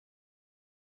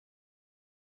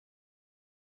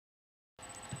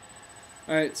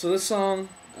Alright, so this song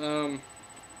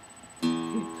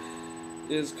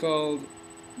is called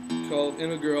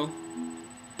In a Girl,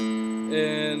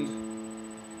 and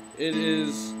it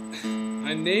is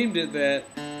I named it that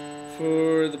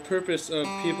for the purpose of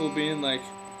people being like,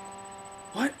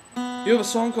 "What? You have a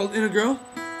song called In a Girl?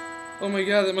 Oh my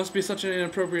god, that must be such an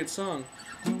inappropriate song."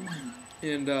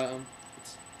 And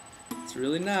it's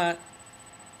really not,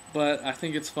 but I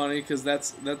think it's funny because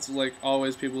that's like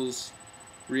always people's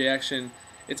reaction.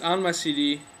 It's on my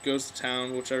CD, Goes to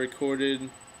Town, which I recorded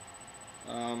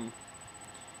um,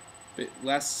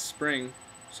 last spring,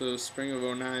 so spring of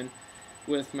 '09,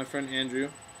 with my friend Andrew,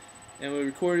 and we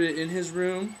recorded it in his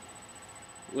room,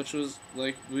 which was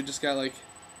like we just got like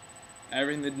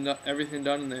everything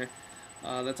done in there.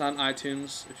 That's on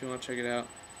iTunes if you want to check it out.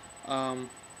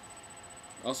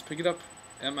 Also pick it up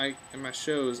at my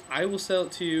shows. I will sell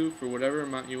it to you for whatever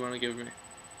amount you want to give me.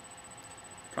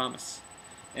 Promise.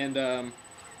 And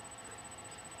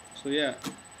so yeah.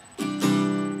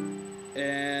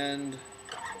 And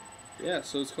yeah,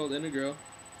 so it's called In a Girl,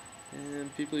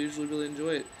 and people usually really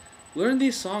enjoy it. Learn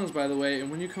these songs, by the way,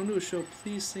 and when you come to a show,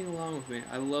 please sing along with me.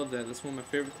 I love that. That's one of my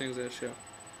favorite things at a show.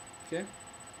 Okay?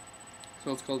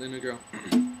 So it's called In a Girl.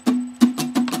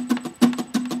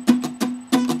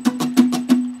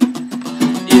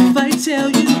 If I tell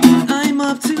you what I'm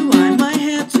up to, I might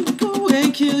have to go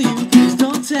and kill you. Please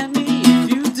don't tempt me. If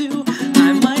you do,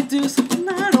 I might do something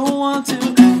I don't want to.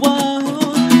 Whoa,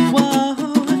 whoa,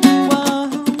 whoa,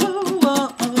 whoa,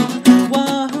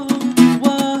 whoa,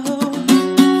 whoa.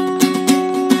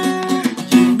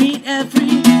 You meet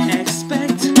every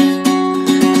expectation.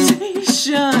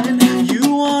 You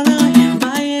wanna hear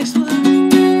my explanation.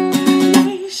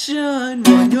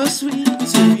 When you're sweet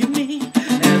till you meet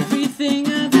everything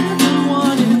I've ever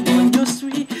wanted. When you're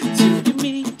sweet till you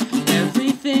meet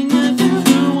everything I've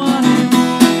ever wanted.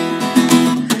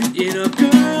 In a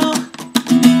girl,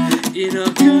 in a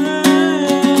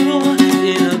girl,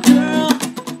 in a girl,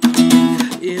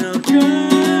 in a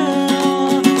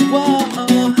girl. Whoa.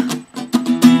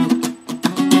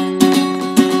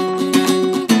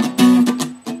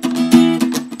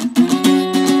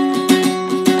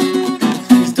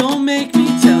 Please don't make me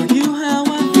tell you how I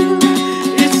feel.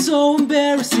 It's so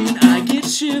embarrassing. I get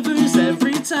shivers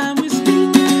every time we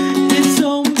speak. It's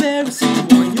so embarrassing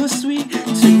when you're sweet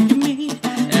till you meet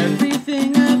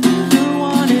everything I've ever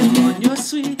wanted. When you're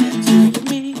sweet till you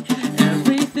meet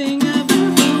everything I've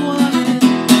ever wanted.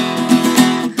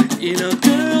 In a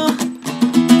girl,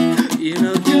 in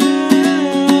a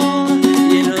girl,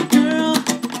 in a girl,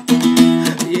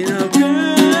 in a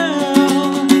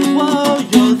girl. Whoa,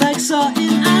 you're like salt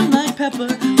and I'm like pepper.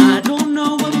 I don't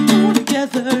know what we're doing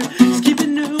together. Just keep it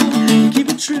new, keep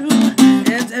it true,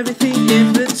 and everything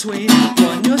in between.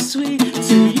 When you're sweet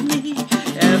till you meet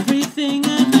everything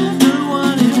I've ever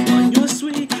wanted. When you're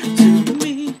sweet till you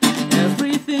meet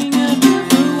everything I've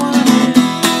ever wanted.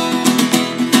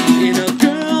 In a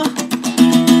girl,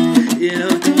 in a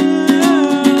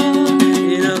girl,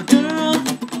 in a girl,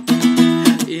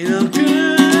 in a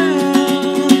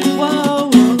girl. Whoa,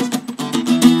 whoa.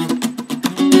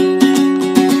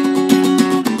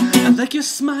 I like your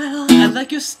smile, I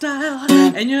like your style,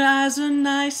 and your eyes are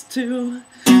nice too.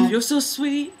 You're so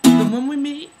sweet, the when we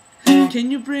meet. Can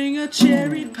you bring a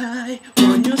cherry pie?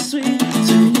 When you're sweet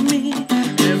till you meet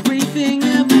everything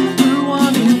I've ever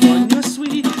wanted. When you're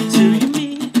sweet till you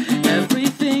meet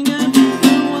everything I've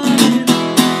ever wanted.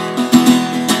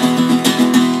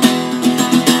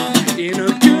 In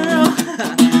a girl,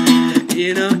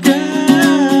 in a girl,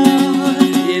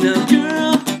 in a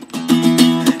girl,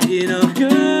 in a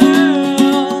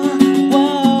girl.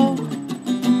 Whoa.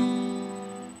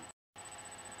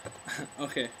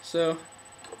 Okay, so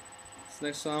this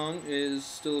next song is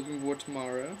Still Looking for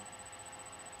Tomorrow.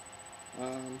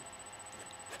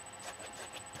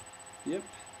 Yep,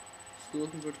 Still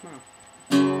Looking for Tomorrow.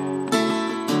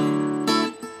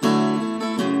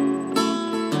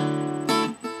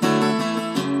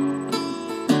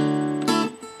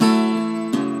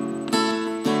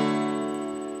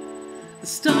 The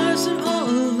stars are all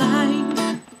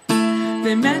aligned.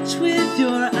 They match with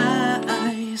your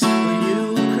eyes when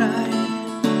you cry.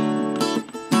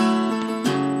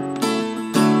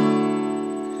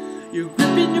 You're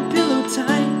gripping your pillow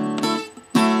tight,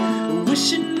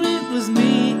 wishing it was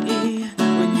me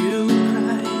when you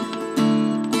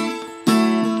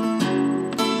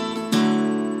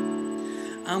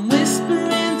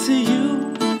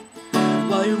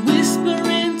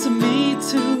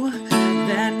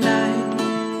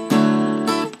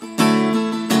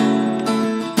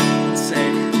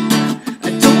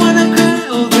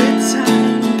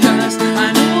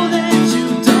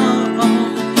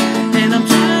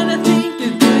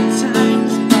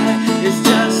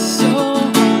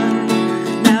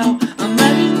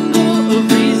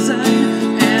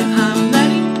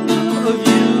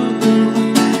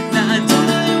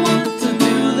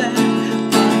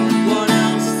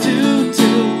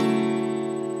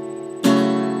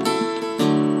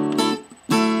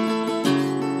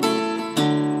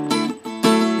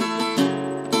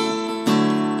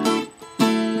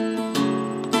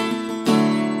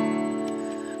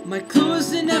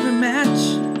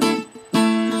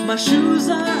my shoes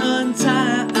are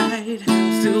untied.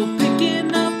 Still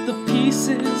picking up the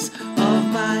pieces of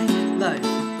my life.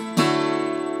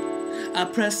 I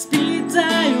press speed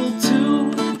dial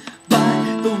 2,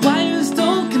 but the wires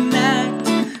don't connect.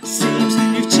 Seems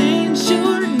you've changed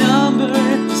your number,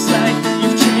 it's like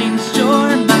you've changed your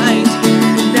mind.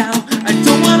 Now I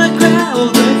don't wanna cry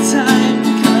all the time,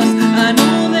 'cause I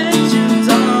know that you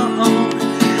don't.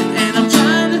 And I'm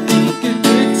trying to think of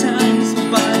good times,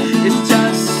 but it's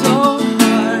just so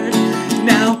hard.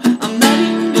 Now I'm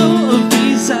letting go of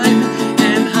reason,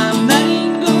 and I'm letting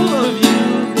go of you.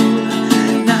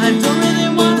 Now I don't really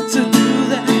want to do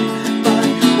that, but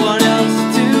what else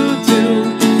to do?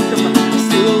 Come on, I'm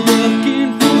still looking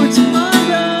for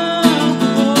tomorrow.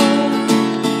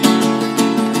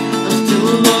 I'm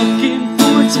still looking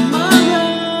for tomorrow.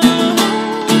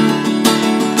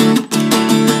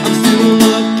 I'm still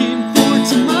looking for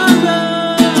tomorrow.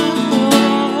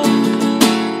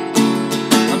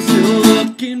 I'm still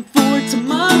looking for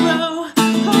tomorrow.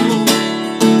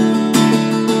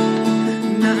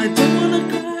 Now I don't wanna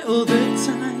cry all the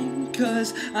time, 'cause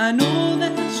I know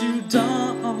that you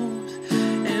don't.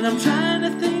 And I'm trying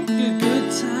to think of good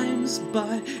times,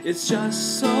 but it's just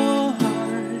so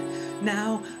hard.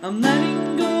 Now I'm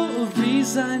letting go of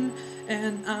reason,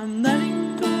 and I'm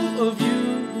letting go of you.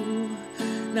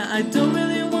 Now I don't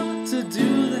really want to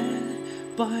do that,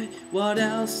 but what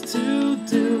else to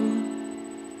do?